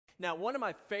Now, one of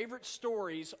my favorite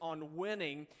stories on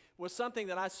winning was something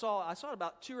that I saw it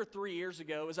about 2 or 3 years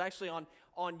ago. It was actually on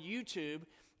YouTube,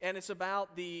 and it's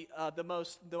about the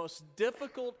most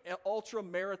difficult ultra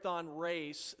marathon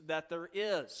race that there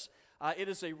is. It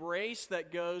is a race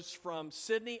that goes from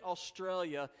Sydney,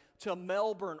 Australia to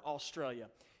Melbourne, Australia.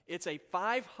 It's a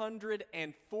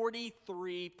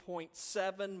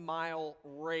 543.7 mile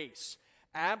race.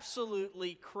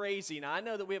 Absolutely crazy. Now, I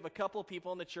know that we have a couple of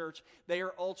people in the church, they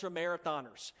are ultra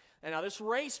marathoners. And now, this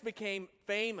race became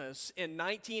famous in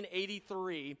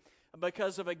 1983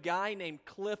 because of a guy named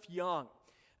Cliff Young.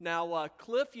 Now,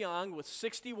 Cliff Young was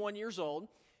 61 years old.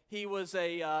 He was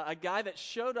a guy that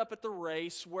showed up at the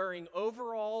race wearing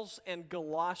overalls and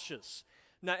galoshes.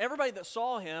 Now, everybody that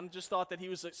saw him just thought that he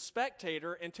was a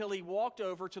spectator until he walked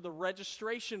over to the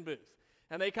registration booth.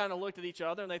 And they kind of looked at each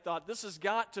other and they thought, this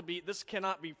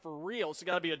cannot be for real. It's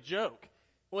got to be a joke.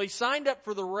 Well, he signed up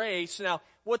for the race. Now,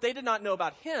 what they did not know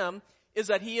about him is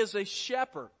that he is a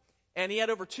shepherd. And he had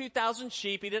over 2,000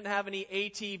 sheep. He didn't have any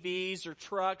ATVs or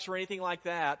trucks or anything like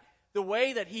that. The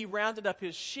way that he rounded up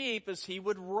his sheep is he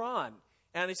would run.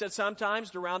 And he said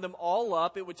sometimes to round them all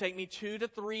up, it would take me 2 to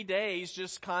 3 days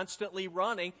just constantly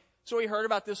running. So he heard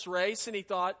about this race and he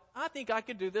thought, I think I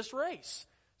could do this race.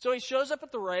 So he shows up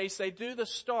at the race, they do the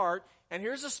start, and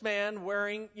here's this man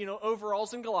wearing,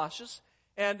 overalls and galoshes,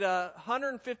 and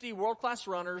 150 world-class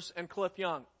runners and Cliff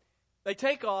Young. They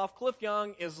take off. Cliff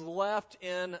Young is left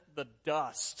in the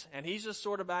dust, and he's just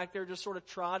sort of back there, just sort of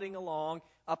plodding along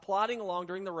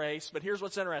during the race. But here's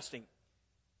what's interesting.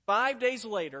 5 days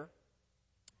later,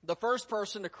 the first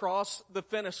person to cross the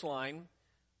finish line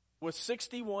was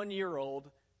 61-year-old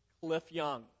Cliff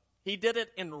Young. He did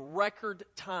it in record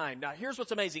time. Now, here's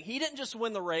what's amazing. He didn't just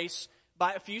win the race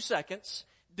by a few seconds,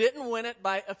 didn't win it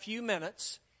by a few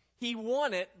minutes. He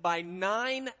won it by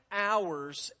 9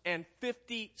 hours and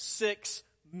 56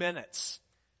 minutes.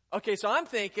 Okay, so I'm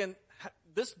thinking,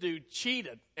 this dude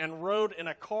cheated and rode in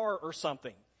a car or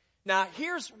something. Now,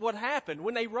 here's what happened.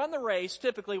 When they run the race,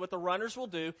 typically what the runners will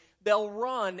do, they'll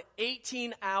run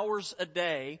 18 hours a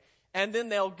day, and then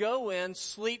they'll go in,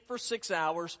 sleep for 6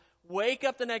 hours, wake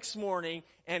up the next morning,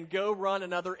 and go run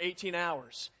another 18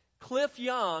 hours. Cliff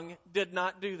Young did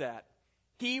not do that.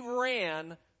 He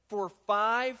ran for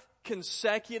 5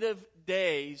 consecutive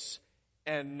days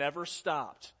and never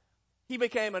stopped. He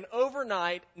became an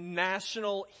overnight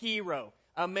national hero.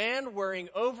 A man wearing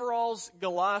overalls,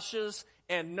 galoshes,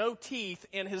 and no teeth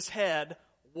in his head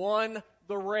won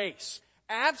the race.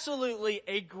 Absolutely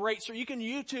a great story. You can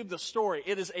YouTube the story.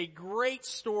 It is a great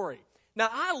story. Now,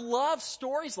 I love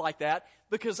stories like that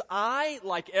because I,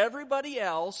 like everybody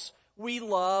else, we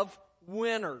love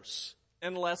winners.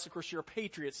 Unless, of course, you're a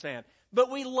Patriots fan.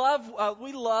 But we love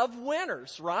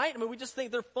winners, right? I mean, we just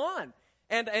think they're fun.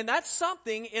 And that's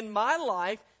something in my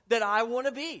life that I want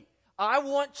to be. I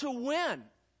want to win.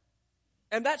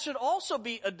 And that should also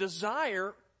be a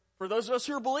desire for those of us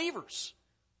who are believers.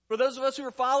 For those of us who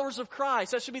are followers of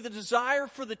Christ, that should be the desire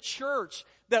for the church,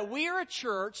 that we are a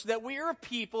church, that we are a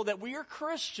people, that we are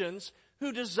Christians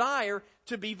who desire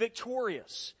to be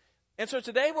victorious. And so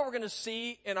today what we're going to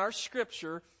see in our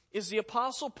scripture is the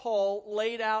Apostle Paul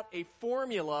laid out a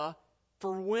formula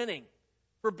for winning,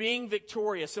 for being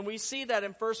victorious. And we see that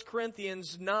in 1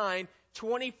 Corinthians 9,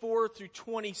 24 through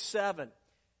 27.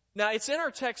 Now, it's in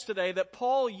our text today that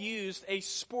Paul used a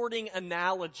sporting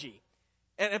analogy.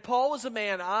 And Paul was a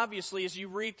man, obviously, as you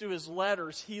read through his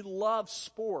letters, he loved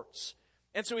sports.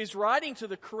 And so he's writing to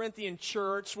the Corinthian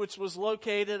church, which was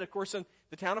located, of course, in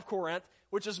the town of Corinth,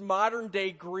 which is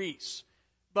modern-day Greece.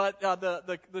 But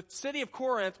the city of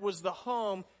Corinth was the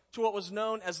home to what was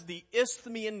known as the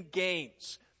Isthmian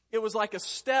Games. It was like a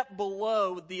step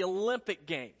below the Olympic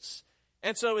Games.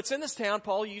 And so it's in this town.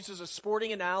 Paul uses a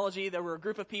sporting analogy. There were a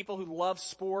group of people who loved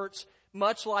sports.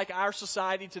 Much like our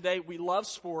society today, we love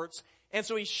sports. And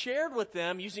so he shared with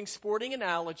them, using sporting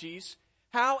analogies,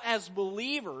 how as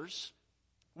believers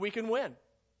we can win.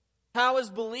 How as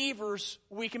believers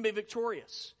we can be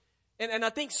victorious. And I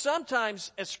think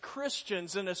sometimes as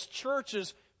Christians and as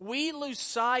churches, we lose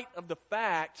sight of the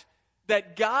fact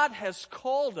that God has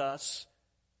called us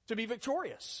to be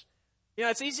victorious. You know,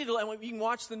 it's easy to, you can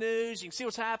watch the news, you can see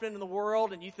what's happening in the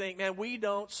world, and you think, man, we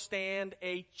don't stand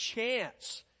a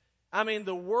chance. I mean,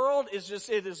 the world is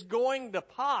it is going to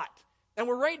pot. And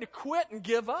we're ready to quit and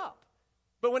give up.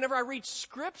 But whenever I read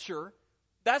Scripture,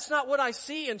 that's not what I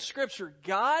see in Scripture.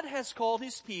 God has called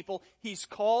His people. He's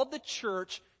called the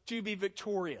church to be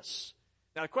victorious.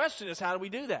 Now the question is, how do we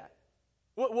do that?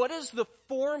 What is the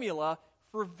formula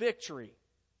for victory?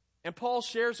 And Paul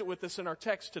shares it with us in our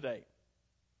text today.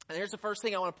 And here's the first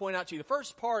thing I want to point out to you. The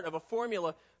first part of a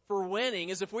formula for winning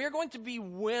is if we are going to be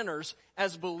winners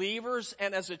as believers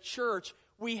and as a church,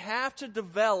 we have to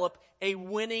develop a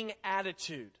winning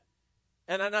attitude.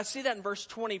 And I see that in verse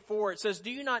 24. It says, do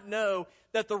you not know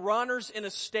that the runners in a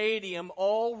stadium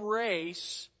all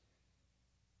race,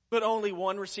 but only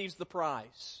one receives the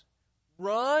prize?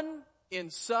 Run in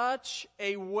such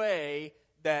a way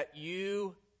that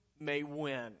you may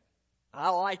win.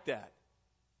 I like that.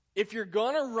 If you're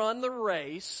going to run the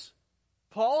race,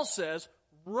 Paul says,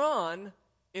 run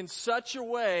in such a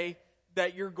way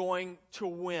that you're going to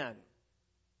win.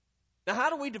 Now,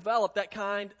 how do we develop that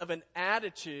kind of an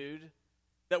attitude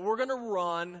that we're going to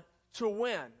run to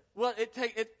win? Well,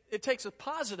 it takes a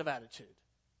positive attitude.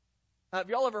 Have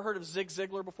y'all ever heard of Zig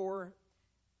Ziglar before?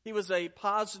 He was a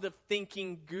positive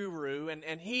thinking guru,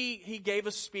 and he gave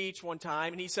a speech one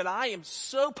time, and he said, I am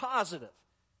so positive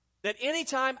that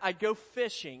anytime I go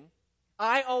fishing,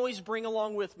 I always bring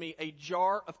along with me a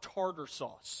jar of tartar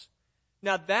sauce.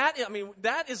 Now that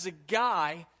is a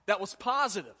guy that was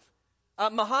positive.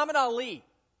 Muhammad Ali,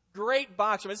 great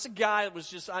boxer. It's a guy that was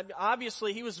just,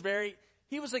 obviously he was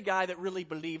a guy that really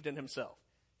believed in himself.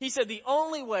 He said, the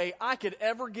only way I could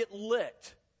ever get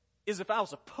licked is if I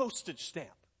was a postage stamp.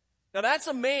 Now that's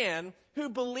a man who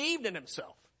believed in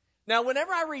himself. Now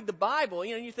whenever I read the Bible,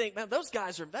 you think, man, that's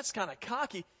kind of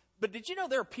cocky. But did you know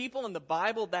there are people in the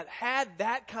Bible that had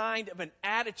that kind of an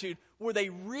attitude where they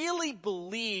really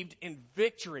believed in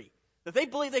victory, that they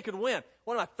believed they could win?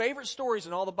 One of my favorite stories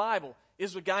in all the Bible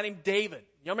is a guy named David.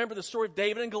 Y'all remember the story of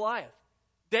David and Goliath?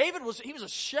 David was a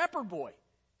shepherd boy,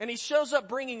 and he shows up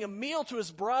bringing a meal to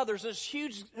his brothers, this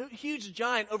huge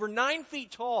giant, over 9 feet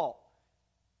tall.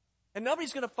 And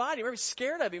nobody's going to fight him. Everybody's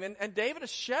scared of him. And David, a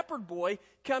shepherd boy,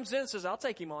 comes in and says, I'll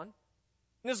take him on.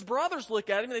 And his brothers look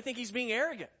at him and they think he's being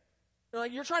arrogant. They're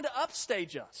like, you're trying to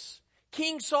upstage us.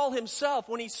 King Saul himself,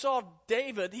 when he saw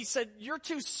David, he said, you're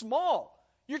too small.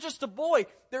 You're just a boy.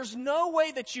 There's no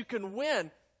way that you can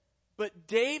win. But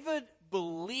David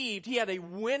believed, he had a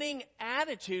winning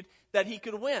attitude that he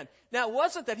could win. Now, it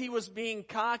wasn't that he was being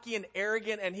cocky and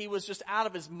arrogant and he was just out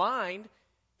of his mind.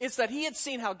 It's that he had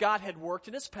seen how God had worked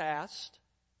in his past.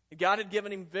 God had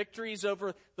given him victories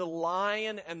over the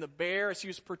lion and the bear as he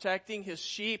was protecting his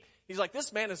sheep. He's like,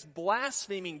 this man is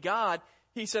blaspheming God.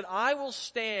 He said, I will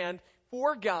stand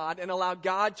for God and allow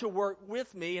God to work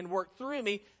with me and work through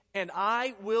me, and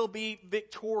I will be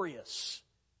victorious.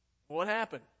 What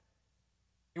happened?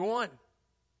 He won.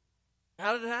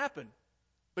 How did it happen?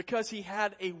 Because he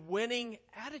had a winning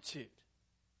attitude.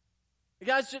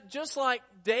 Guys, just like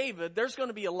David, there's going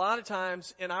to be a lot of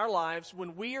times in our lives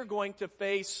when we are going to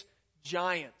face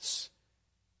giants.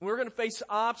 We're going to face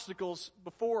obstacles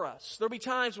before us. There'll be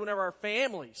times whenever our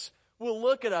families will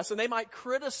look at us and they might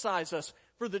criticize us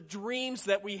for the dreams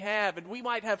that we have. And we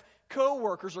might have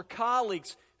coworkers or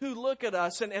colleagues who look at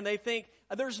us and they think,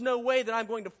 there's no way that I'm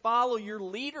going to follow your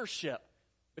leadership.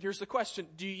 But here's the question.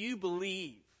 Do you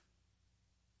believe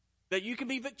that you can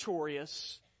be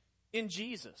victorious in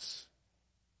Jesus?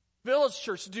 Village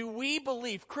Church, do we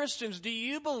believe, Christians, do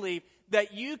you believe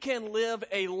that you can live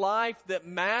a life that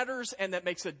matters and that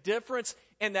makes a difference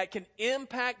and that can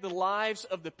impact the lives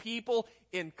of the people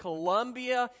in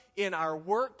Columbia, in our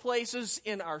workplaces,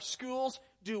 in our schools?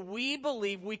 Do we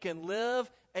believe we can live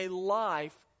a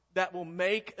life that will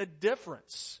make a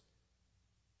difference?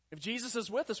 If Jesus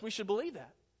is with us, we should believe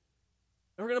that.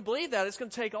 And we're going to believe that. It's going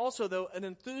to take also, though, an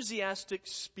enthusiastic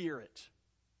spirit.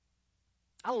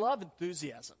 I love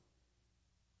enthusiasm.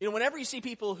 Whenever you see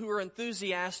people who are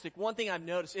enthusiastic, one thing I've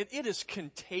noticed, it is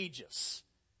contagious.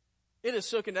 It is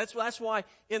so contagious. That's why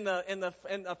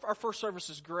our first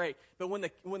service is great. But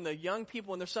when the young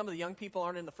people, when there's some of the young people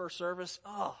aren't in the first service,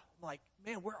 I'm like,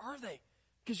 man, where are they?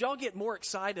 Because y'all get more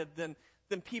excited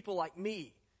than people like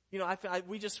me. I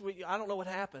don't know what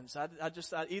happens.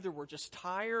 Either we're just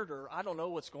tired or I don't know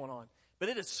what's going on. But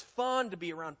it is fun to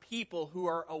be around people who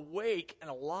are awake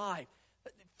and alive.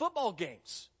 Football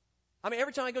games.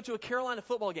 Every time I go to a Carolina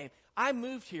football game, I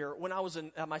moved here when I was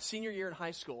in my senior year in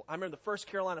high school. I remember the first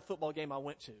Carolina football game I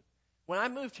went to. When I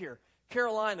moved here,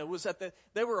 Carolina was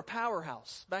they were a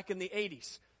powerhouse back in the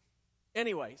 80s.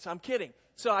 Anyway, so I'm kidding.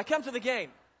 So I come to the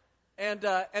game, and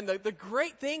the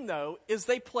great thing though is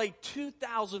they played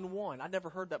 2001. I never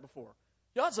heard that before.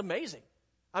 It's amazing.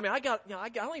 I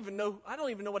don't even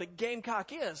know what a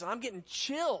Gamecock is, and I'm getting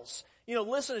chills,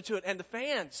 listening to it, and the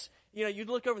fans. You'd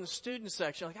look over in the student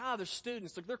section, like, there's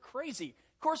students. They're crazy.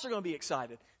 Of course they're going to be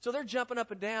excited. So they're jumping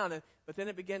up and down, but then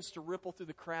it begins to ripple through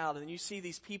the crowd, and you see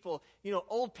these people,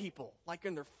 old people, like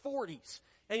in their 40s,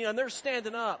 and they're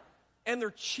standing up, and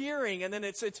they're cheering, and then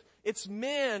it's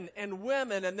men and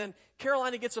women, and then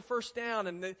Carolina gets a first down,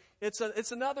 and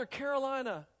it's another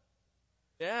Carolina.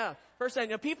 Yeah, first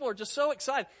down. People are just so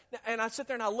excited. And I sit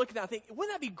there and I look at that and I think,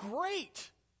 wouldn't that be great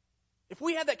if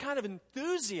we had that kind of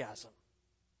enthusiasm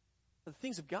for the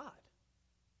things of God?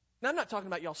 Now, I'm not talking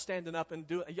about y'all standing up and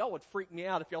doing, y'all would freak me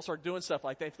out if y'all started doing stuff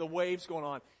like that, if the waves going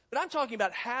on. But I'm talking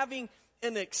about having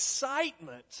an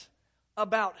excitement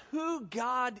about who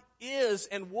God is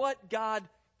and what God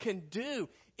can do.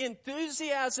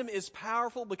 Enthusiasm is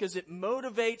powerful because it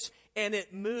motivates and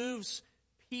it moves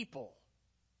people.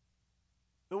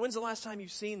 But when's the last time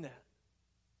you've seen that?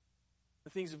 The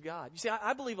things of God. You see,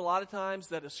 I believe a lot of times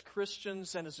that as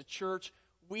Christians and as a church,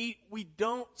 we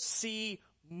don't see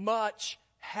much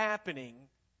happening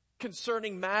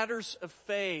concerning matters of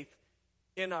faith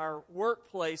in our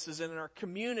workplaces and in our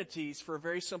communities for a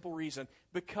very simple reason.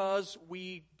 Because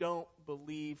we don't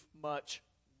believe much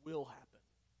will happen.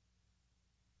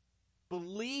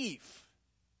 Belief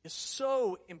is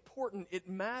so important, it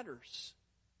matters.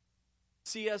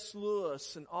 C.S.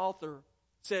 Lewis, an author,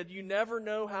 said, "You never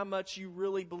know how much you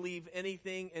really believe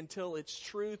anything until its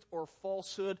truth or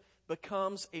falsehood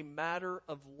becomes a matter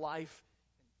of life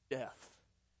and death."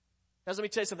 Now, let me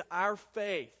tell you something. Our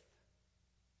faith,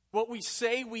 what we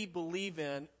say we believe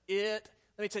in, let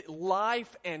me tell you,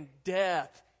 life and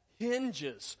death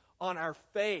hinges on our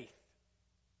faith.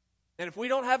 And if we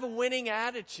don't have a winning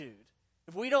attitude,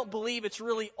 if we don't believe it's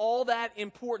really all that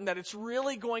important, that it's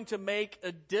really going to make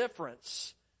a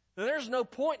difference, then there's no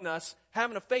point in us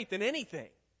having a faith in anything.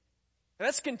 And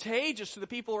that's contagious to the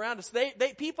people around us.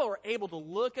 People are able to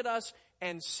look at us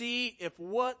and see if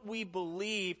what we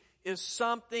believe is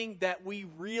something that we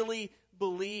really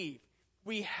believe.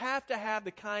 We have to have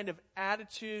the kind of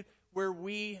attitude where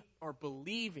we are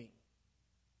believing,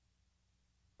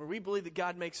 where we believe that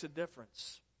God makes a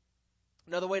difference.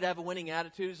 Another way to have a winning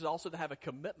attitude is also to have a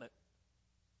commitment,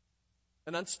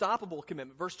 an unstoppable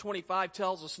commitment. Verse 25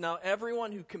 tells us, "Now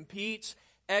everyone who competes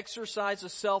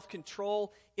exercises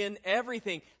self-control in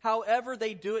everything. However,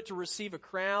 they do it to receive a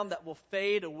crown that will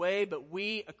fade away, but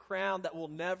we a crown that will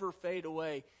never fade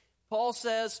away." Paul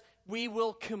says we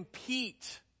will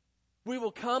compete. We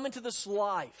will come into this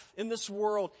life, in this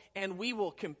world, and we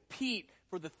will compete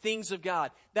for the things of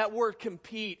God. That word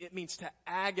compete, it means to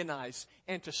agonize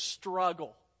and to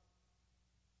struggle.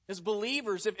 As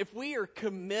believers, if we are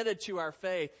committed to our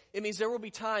faith, it means there will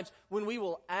be times when we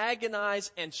will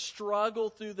agonize and struggle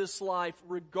through this life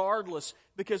regardless,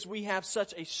 because we have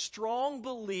such a strong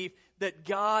belief that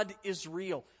God is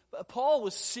real. Paul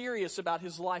was serious about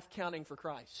his life counting for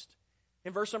Christ.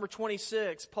 In verse number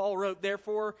 26, Paul wrote,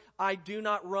 "Therefore I do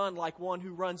not run like one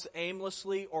who runs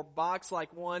aimlessly or box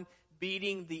like one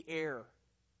beating the air."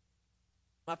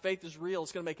 My faith is real.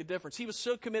 It's going to make a difference. He was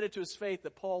so committed to his faith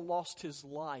that Paul lost his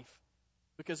life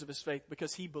because of his faith,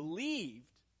 because he believed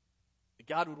that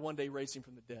God would one day raise him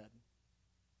from the dead.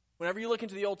 Whenever you look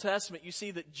into the Old Testament, you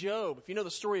see that Job, if you know the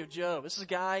story of Job, this is a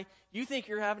guy, you think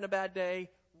you're having a bad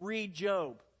day, read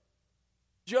Job.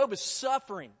 Job is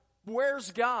suffering.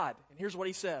 Where's God? And here's what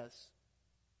he says.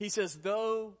 He says,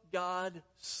 "Though God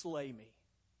slay me,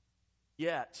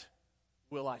 yet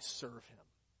will I serve him."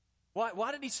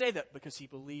 Why did he say that? Because he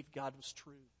believed God was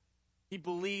true. He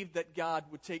believed that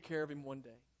God would take care of him one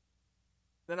day.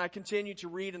 Then I continue to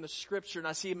read in the scripture, and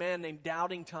I see a man named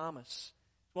Doubting Thomas,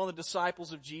 one of the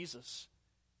disciples of Jesus.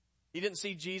 He didn't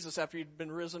see Jesus after he'd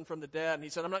been risen from the dead, and he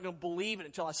said, "I'm not going to believe it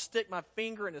until I stick my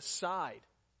finger in his side.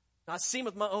 I see him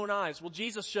with my own eyes." Well,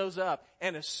 Jesus shows up,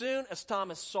 and as soon as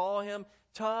Thomas saw him,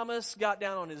 Thomas got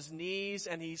down on his knees,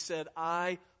 and he said,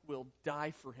 "I will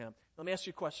die for him." Let me ask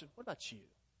you a question. What about you?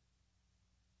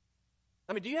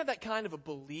 I mean, do you have that kind of a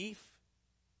belief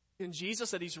in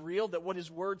Jesus, that he's real, that what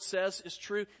his word says is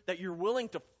true, that you're willing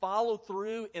to follow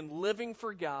through in living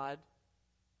for God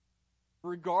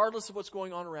regardless of what's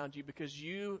going on around you because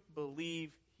you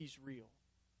believe he's real?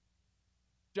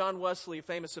 John Wesley, a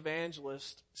famous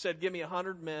evangelist, said, "Give me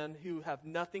 100 men who have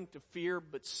nothing to fear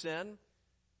but sin,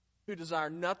 who desire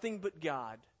nothing but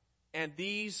God, and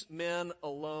these men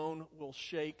alone will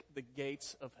shake the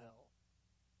gates of hell."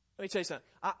 Let me tell you something.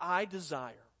 I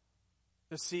desire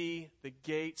to see the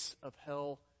gates of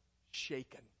hell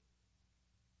shaken.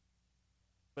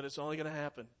 But it's only going to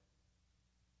happen.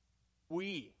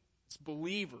 We, as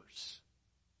believers,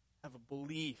 have a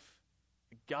belief.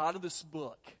 The God of this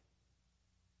book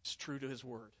is true to his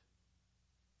word.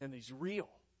 And he's real.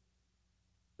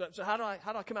 So how do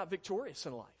I come out victorious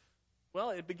in life?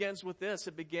 Well, it begins with this.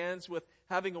 It begins with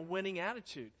having a winning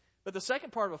attitude. But the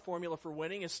second part of a formula for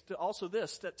winning is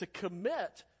to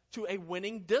commit to a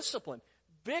winning discipline.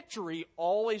 victory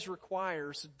always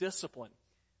requires discipline.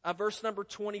 Verse number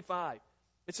 25.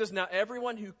 It says, now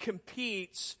everyone who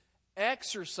competes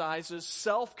exercises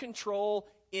self-control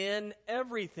in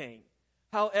everything.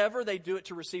 However, they do it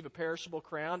to receive a perishable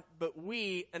crown, but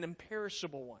we an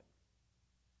imperishable one.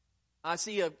 I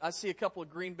see a couple of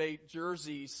Green Bay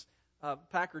jerseys,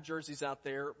 Packer jerseys out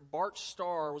there. Bart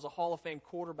Starr was a Hall of Fame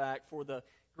quarterback for the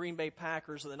Green Bay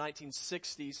Packers in the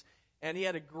 1960s, and he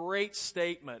had a great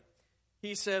statement.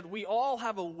 He said, we all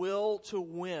have a will to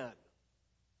win,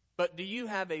 but do you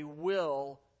have a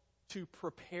will to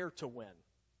prepare to win?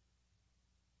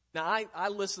 Now, I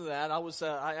listened to that.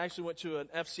 I actually went to an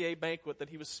FCA banquet that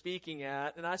he was speaking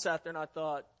at, and I sat there and I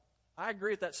thought, I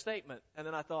agree with that statement. And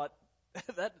then I thought,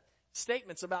 that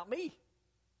statement's about me.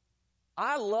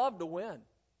 I love to win.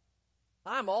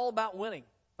 I'm all about winning.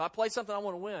 If I play something, I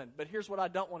want to win. But here's what I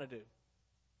don't want to do.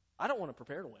 I don't want to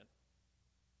prepare to win.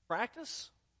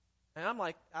 Practice? And I'm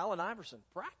like Allen Iverson,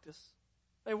 practice?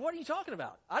 Hey, what are you talking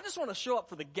about? I just want to show up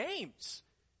for the games.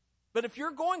 But if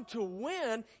you're going to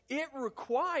win, it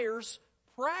requires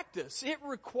practice. It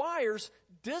requires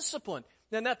discipline.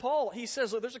 And that Paul, he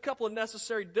says, look, there's a couple of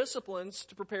necessary disciplines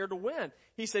to prepare to win.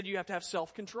 He said you have to have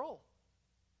self-control.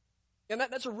 And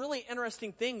that's a really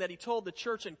interesting thing that he told the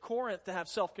church in Corinth to have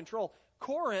self-control.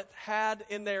 Corinth had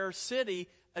in their city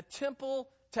a temple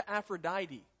to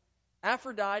Aphrodite.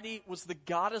 Aphrodite was the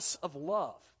goddess of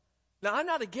love. Now, I'm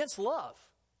not against love,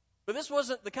 but this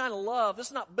wasn't the kind of love, this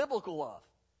is not biblical love.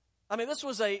 I mean,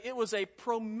 it was a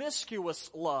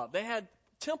promiscuous love. They had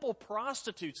temple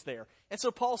prostitutes there. And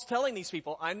so Paul's telling these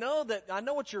people, I know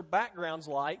what your background's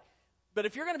like, but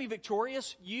if you're going to be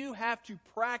victorious, you have to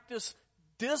practice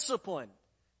discipline,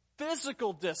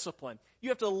 physical discipline. You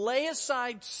have to lay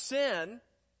aside sin,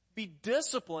 be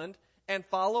disciplined, and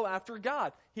follow after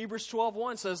God. Hebrews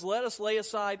 12:1 says, let us lay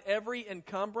aside every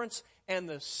encumbrance and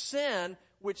the sin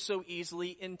which so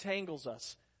easily entangles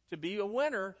us. To be a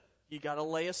winner, you got to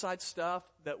lay aside stuff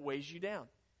that weighs you down.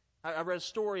 I read a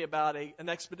story about an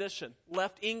expedition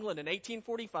left England in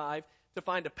 1845 to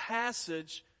find a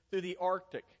passage through the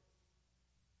Arctic.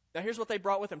 Now here's what they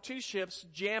brought with them. 2 ships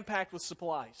jam-packed with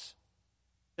supplies.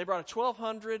 They brought a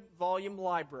 1,200-volume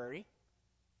library.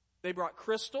 They brought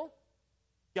crystal,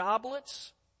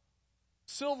 goblets,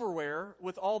 silverware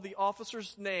with all the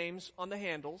officers' names on the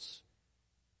handles,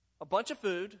 a bunch of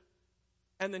food,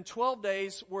 and then 12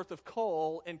 days worth of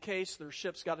coal in case their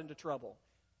ships got into trouble.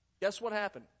 Guess what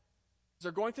happened? As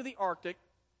they're going through the Arctic,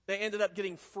 they ended up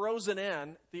getting frozen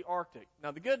in the Arctic.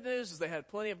 Now, the good news is they had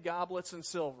plenty of goblets and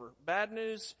silver. Bad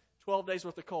news, 12 days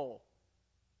worth of coal.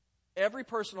 Every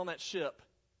person on that ship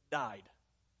died,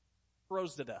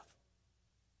 froze to death.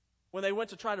 When they went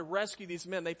to try to rescue these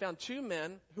men, they found 2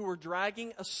 men who were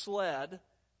dragging a sled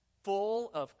full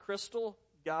of crystal,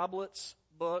 goblets,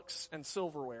 books, and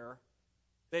silverware.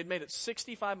 They had made it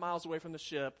 65 miles away from the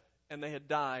ship, and they had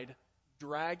died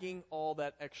dragging all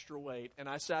that extra weight. And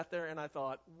I sat there and I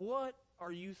thought, what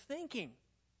are you thinking?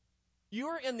 You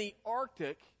are in the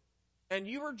Arctic, and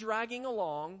you are dragging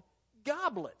along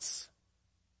goblets.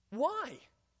 Why?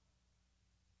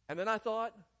 And then I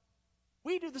thought,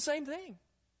 we do the same thing.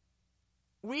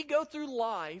 We go through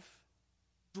life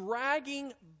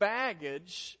dragging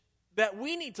baggage that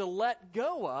we need to let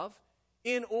go of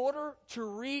in order to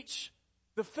reach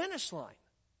the finish line.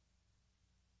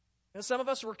 And some of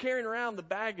us were carrying around the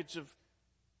baggage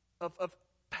of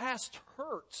past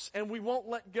hurts, and we won't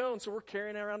let go, and so we're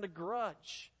carrying around a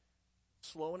grudge,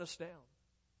 slowing us down.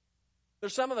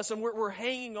 There's some of us, and we're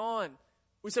hanging on.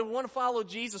 We say we want to follow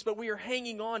Jesus, but we are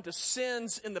hanging on to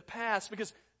sins in the past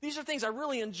because these are things I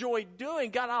really enjoy doing.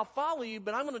 God, I'll follow you,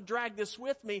 but I'm going to drag this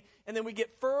with me. And then we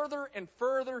get further and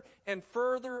further and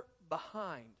further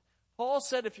behind. Paul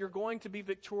said if you're going to be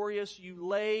victorious, you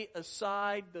lay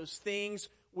aside those things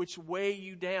which weigh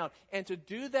you down. And to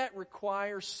do that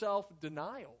requires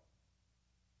self-denial.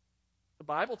 The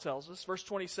Bible tells us, verse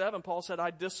 27, Paul said,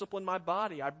 I discipline my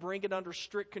body. I bring it under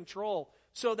strict control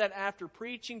so that after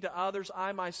preaching to others,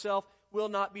 I myself will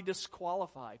not be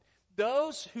disqualified.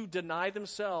 Those who deny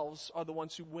themselves are the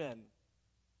ones who win.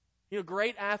 You know,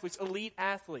 great athletes, elite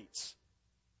athletes,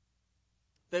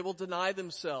 they will deny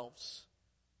themselves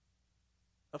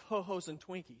of ho-hos and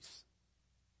Twinkies,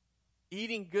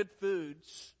 eating good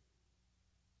foods,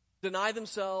 deny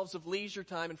themselves of leisure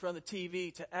time in front of the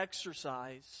TV to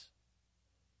exercise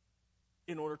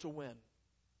in order to win.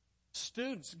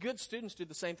 Students, good students do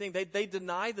the same thing. They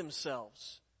deny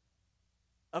themselves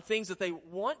of things that they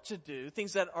want to do,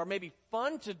 things that are maybe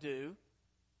fun to do,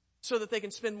 so that they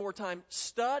can spend more time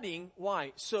studying.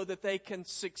 Why? So that they can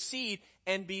succeed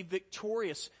and be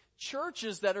victorious.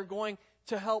 Churches that are going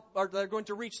to help, or they're going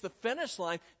to reach the finish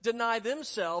line, deny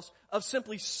themselves of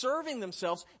simply serving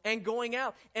themselves and going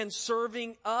out and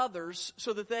serving others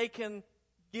so that they can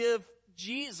give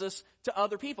Jesus to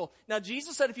other people. Now,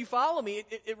 Jesus said, if you follow me,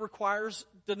 it requires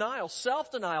denial.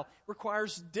 Self-denial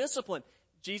requires discipline.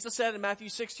 Jesus said in Matthew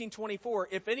 16:24,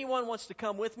 if anyone wants to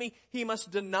come with me, he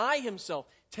must deny himself,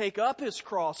 take up his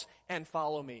cross, and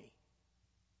follow me.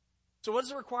 So what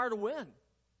does it require to win?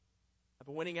 Have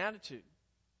a winning attitude.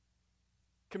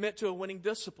 Commit to a winning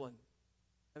discipline.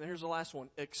 And then here's the last one.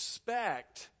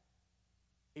 Expect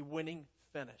a winning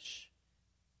finish.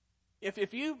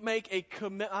 If you make a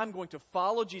commit, I'm going to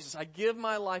follow Jesus, I give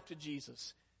my life to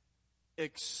Jesus,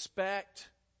 expect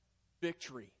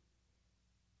victory.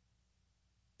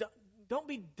 Don't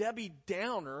be Debbie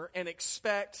Downer and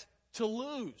expect to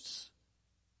lose.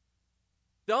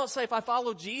 Don't say, if I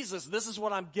follow Jesus, this is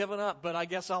what I'm giving up, but I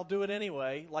guess I'll do it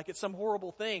anyway, like it's some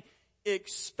horrible thing.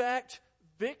 Expect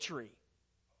victory.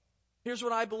 Here's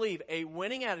what I believe. A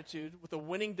winning attitude with a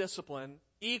winning discipline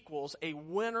equals a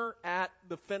winner at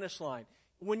the finish line.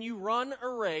 When you run a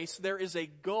race, there is a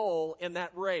goal in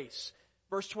that race.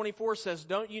 Verse 24 says,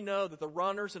 don't you know that the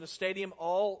runners in a stadium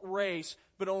all race,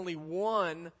 but only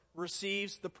one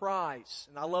receives the prize?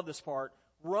 And I love this part.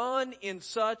 Run in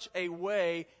such a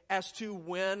way as to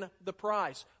win the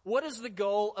prize. What is the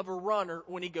goal of a runner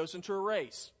when he goes into a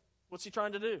race? What's he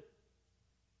trying to do?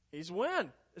 He's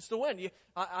win. It's to win.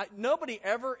 Nobody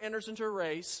ever enters into a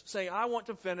race saying, I want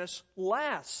to finish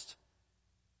last.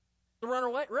 To run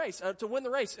a race, to win the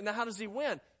race. And now how does he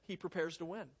win? He prepares to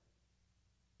win.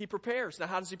 He prepares. Now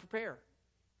how does he prepare?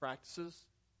 Practices.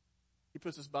 He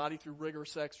puts his body through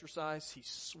rigorous exercise. He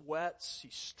sweats. He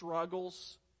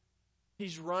struggles.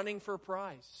 He's running for a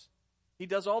prize. He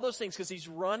does all those things because he's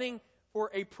running for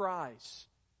a prize.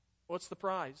 What's the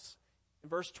prize? In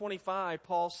verse 25,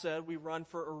 Paul said we run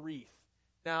for a wreath.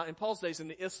 Now, in Paul's days, in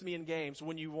the Isthmian Games,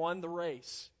 when you won the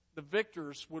race, the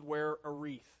victors would wear a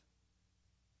wreath.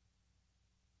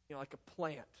 You know, like a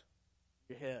plant on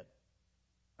your head.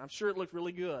 I'm sure it looked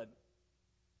really good.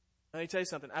 Let me tell you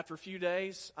something. After a few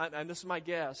days, and this is my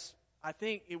guess, I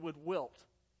think it would wilt.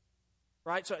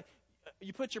 Right? So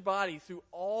you put your body through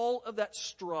all of that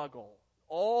struggle,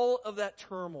 all of that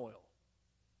turmoil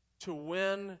to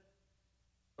win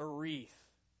a wreath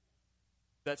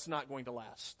that's not going to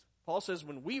last. Paul says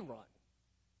when we run,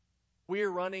 we are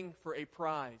running for a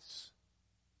prize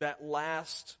that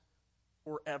lasts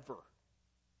forever.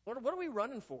 What are we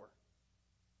running for?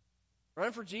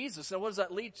 Running for Jesus. Now what does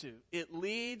that lead to? It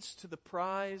leads to the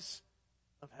prize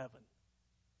of heaven.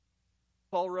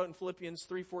 Paul wrote in Philippians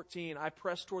 3:14, I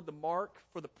press toward the mark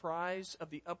for the prize of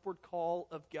the upward call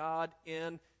of God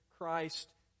in Christ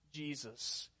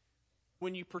Jesus.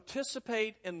 When you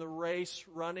participate in the race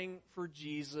running for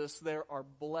Jesus, there are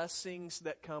blessings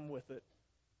that come with it.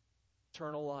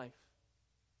 Eternal life.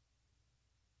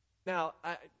 Now,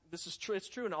 this is true. It's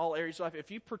true in all areas of life. If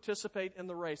you participate in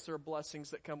the race, there are blessings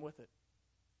that come with it.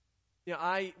 You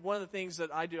know, one of the things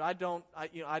that I do,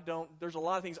 there's a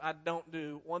lot of things I don't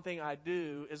do. One thing I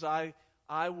do is I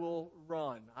will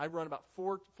run. I run about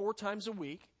four times a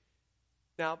week.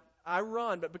 Now, I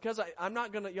run, but because I'm never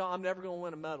going to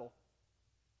win a medal.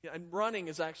 Yeah, and running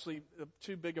is actually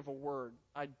too big of a word.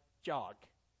 I jog.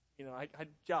 I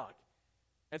jog.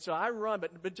 And so I run,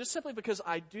 but just simply because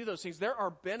I do those things, there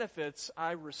are benefits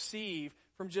I receive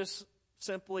from just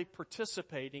simply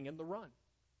participating in the run.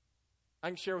 I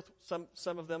can share with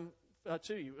some of them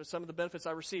to you, some of the benefits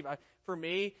I receive. For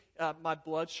me, my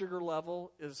blood sugar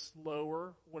level is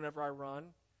lower whenever I run.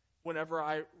 Whenever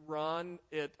I run,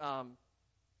 it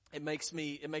makes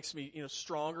me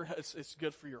stronger. It's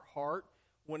good for your heart.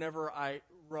 Whenever I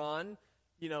run,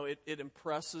 it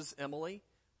impresses Emily.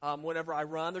 Whenever I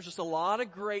run, there's just a lot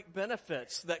of great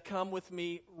benefits that come with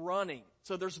me running.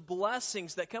 So there's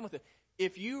blessings that come with it.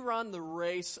 If you run the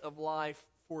race of life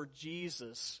for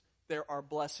Jesus, there are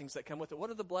blessings that come with it.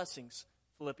 What are the blessings?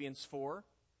 Philippians 4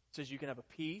 says you can have a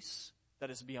peace that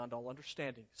is beyond all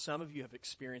understanding. Some of you have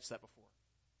experienced that before.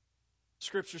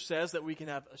 Scripture says that we can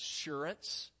have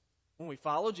assurance. When we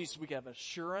follow Jesus, we can have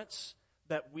assurance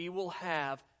that we will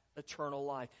have eternal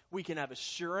life. We can have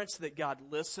assurance that God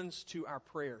listens to our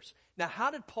prayers. Now,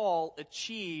 how did Paul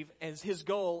achieve as his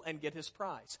goal and get his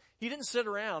prize? He didn't sit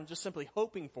around just simply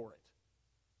hoping for it.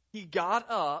 He got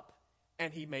up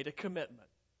and he made a commitment.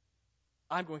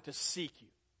 I'm going to seek you.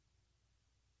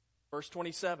 Verse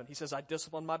 27, he says, I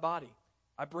discipline my body.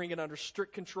 I bring it under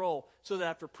strict control so that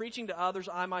after preaching to others,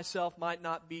 I myself might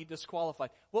not be disqualified.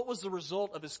 What was the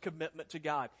result of his commitment to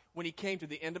God? When he came to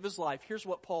the end of his life, here's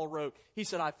what Paul wrote. He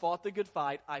said, I fought the good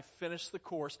fight. I finished the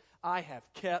course. I have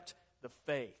kept the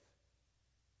faith.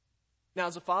 Now,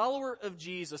 as a follower of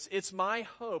Jesus, it's my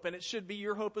hope, and it should be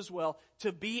your hope as well,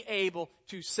 to be able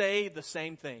to say the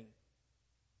same thing.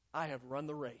 I have run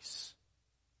the race.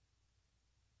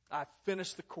 I've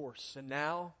finished the course, and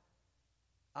now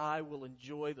I will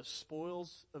enjoy the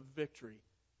spoils of victory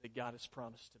that God has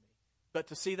promised to me. But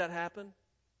to see that happen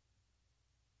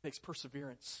takes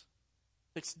perseverance,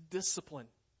 takes discipline,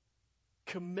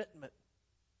 commitment.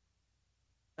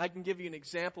 I can give you an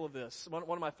example of this. One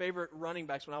of my favorite running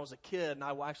backs when I was a kid, and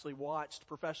I actually watched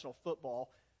professional football,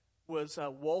 was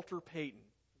Walter Payton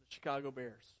for the Chicago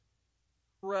Bears.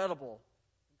 Incredible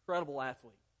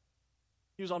athlete.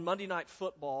 He was on Monday Night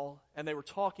Football, and they were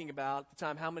talking about at the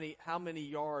time how many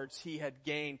yards he had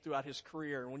gained throughout his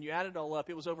career. And when you add it all up,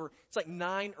 it's like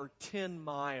 9 or 10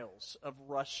 miles of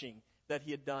rushing that he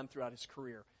had done throughout his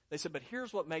career. They said, but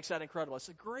here's what makes that incredible. It's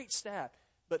a great stat.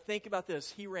 But think about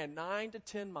this. He ran 9 to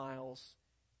 10 miles,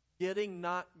 getting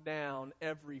knocked down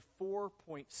every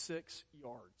 4.6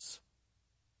 yards.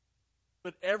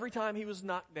 But every time he was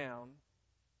knocked down,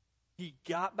 he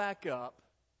got back up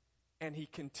and he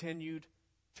continued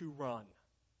to run.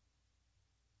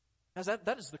 Now,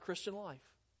 that is the Christian life.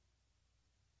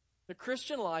 The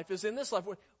Christian life is in this life.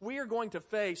 We are going to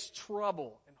face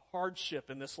trouble and hardship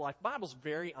in this life. The Bible's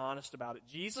very honest about it.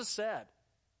 Jesus said,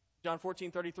 John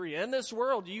 14:33, in this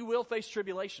world you will face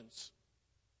tribulations.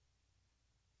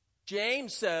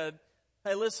 James said,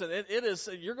 hey, listen,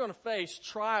 you're going to face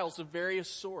trials of various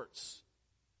sorts.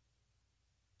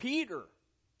 Peter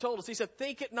told us, he said,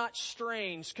 think it not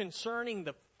strange concerning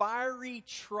the fiery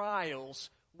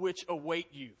trials which await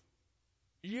you.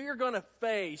 You're going to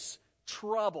face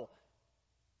trouble.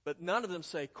 But none of them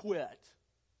say quit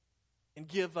and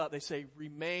give up. They say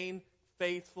remain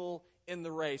faithful in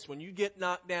the race. When you get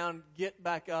knocked down, get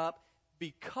back up,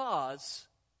 because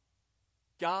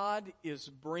God is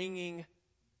bringing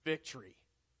victory.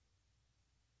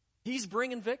 He's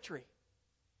bringing victory.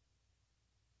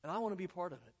 And I want to be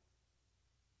part of it.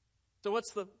 So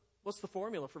what's the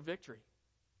formula for victory?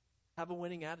 Have a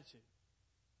winning attitude.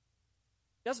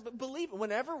 Yes, but believe it.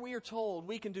 Whenever we are told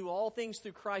we can do all things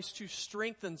through Christ who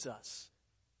strengthens us,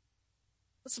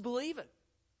 let's believe it.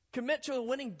 Commit to a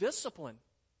winning discipline.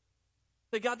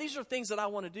 Say, God, these are things that I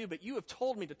want to do, but you have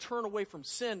told me to turn away from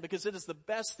sin because it is the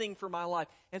best thing for my life.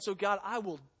 And so, God, I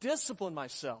will discipline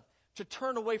myself to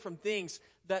turn away from things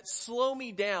that slow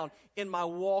me down in my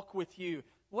walk with you.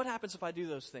 What happens if I do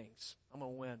those things? I'm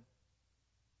going to win.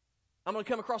 I'm going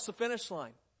to come across the finish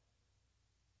line.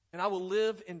 And I will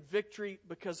live in victory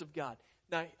because of God.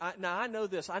 Now I know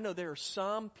this. I know there are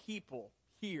some people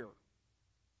here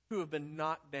who have been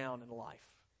knocked down in life.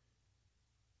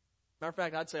 Matter of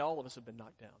fact, I'd say all of us have been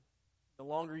knocked down. The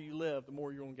longer you live, the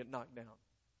more you're going to get knocked down.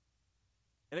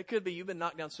 And it could be you've been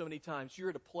knocked down so many times. You're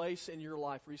at a place in your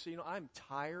life where you say, I'm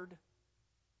tired of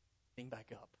getting back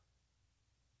up.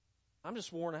 I'm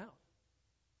just worn out.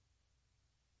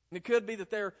 And it could be that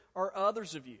there are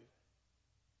others of you,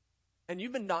 and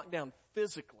you've been knocked down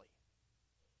physically.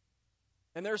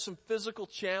 And there are some physical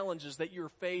challenges that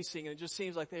you're facing, and it just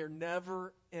seems like they are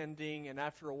never ending. And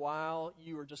after a while,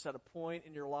 you are just at a point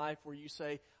in your life where you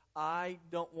say, I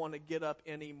don't want to get up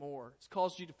anymore. It's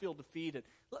caused you to feel defeated.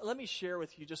 Let me share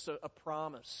with you just a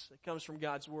promise that comes from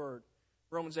God's Word.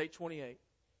 Romans 8:28.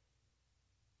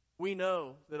 We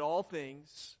know that all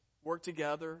things work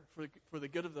together for the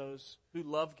good of those who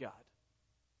love God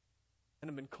and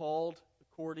have been called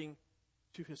according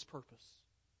to His purpose.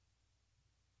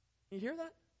 You hear that?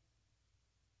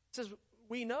 It says,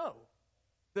 we know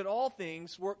that all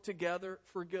things work together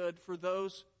for good for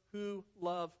those who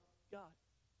love God.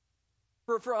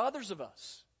 For others of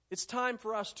us, it's time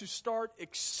for us to start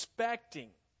expecting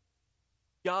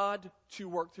God to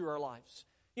work through our lives.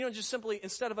 Just simply,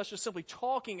 instead of us just simply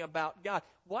talking about God,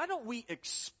 why don't we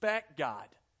expect God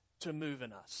to move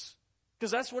in us?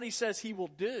 Because that's what He says He will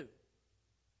do.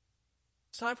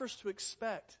 It's time for us to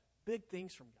expect big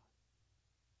things from God.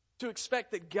 To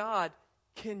expect that God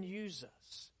can use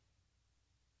us.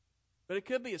 But it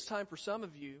could be it's time for some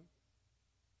of you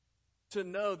to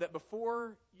know that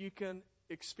before you can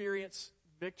experience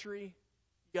victory,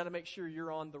 you got to make sure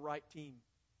you're on the right team.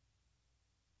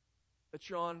 That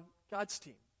you're on God's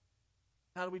team.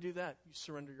 How do we do that? You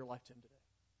surrender your life to Him today.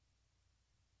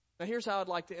 Now here's how I'd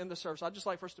like to end the service. I'd just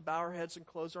like for us to bow our heads and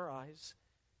close our eyes.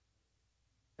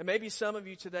 And maybe some of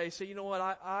you today say, you know what,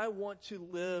 I want to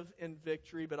live in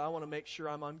victory, but I want to make sure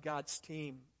I'm on God's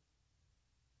team.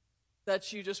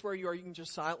 That's you, just where you are. You can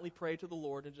just silently pray to the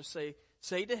Lord and just say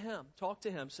to Him, talk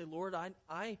to Him. Say, Lord,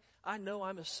 I know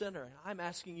I'm a sinner, and I'm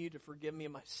asking you to forgive me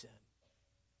of my sin.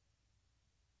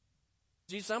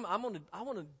 Jesus, I want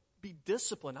to be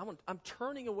disciplined. I'm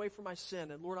turning away from my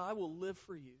sin, and Lord, I will live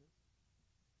for you.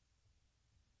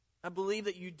 I believe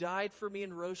that you died for me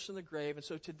and rose from the grave, and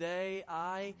so today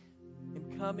I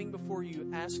am coming before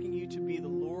you, asking you to be the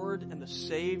Lord and the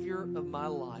Savior of my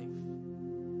life.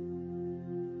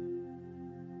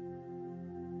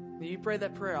 When you pray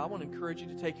that prayer, I want to encourage you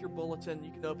to take your bulletin.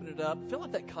 You can open it up. Fill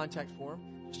out that contact form.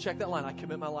 Just check that line. I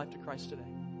commit my life to Christ today.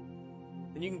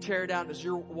 And you can tear it out, and as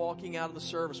you're walking out of the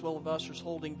service, well, of ushers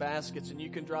holding baskets, and you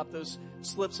can drop those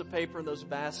slips of paper in those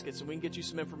baskets, and we can get you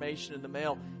some information in the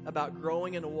mail about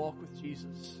growing in a walk with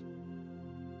Jesus.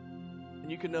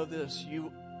 And you can know this, you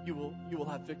will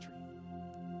have victory.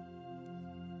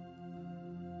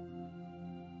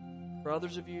 For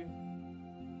others of you,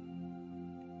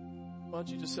 why don't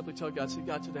you just simply tell God, say,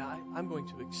 God, today I'm going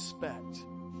to expect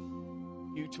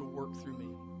you to work through me.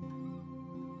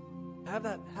 Have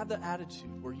that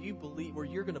attitude where you believe, where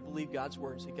you're going to believe God's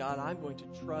word and say, God, I'm going to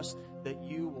trust that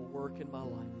you will work in my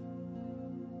life.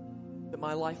 That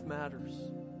my life matters.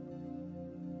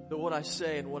 That what I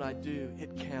say and what I do,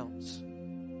 it counts.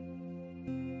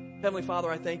 Heavenly Father,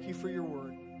 I thank you for your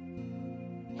word.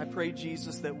 I pray,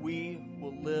 Jesus, that we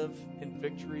will live in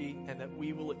victory and that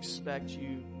we will expect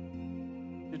you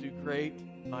to do great,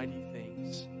 mighty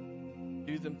things.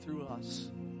 Do them through us.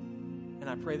 And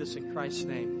I pray this in Christ's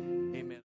name. Amen.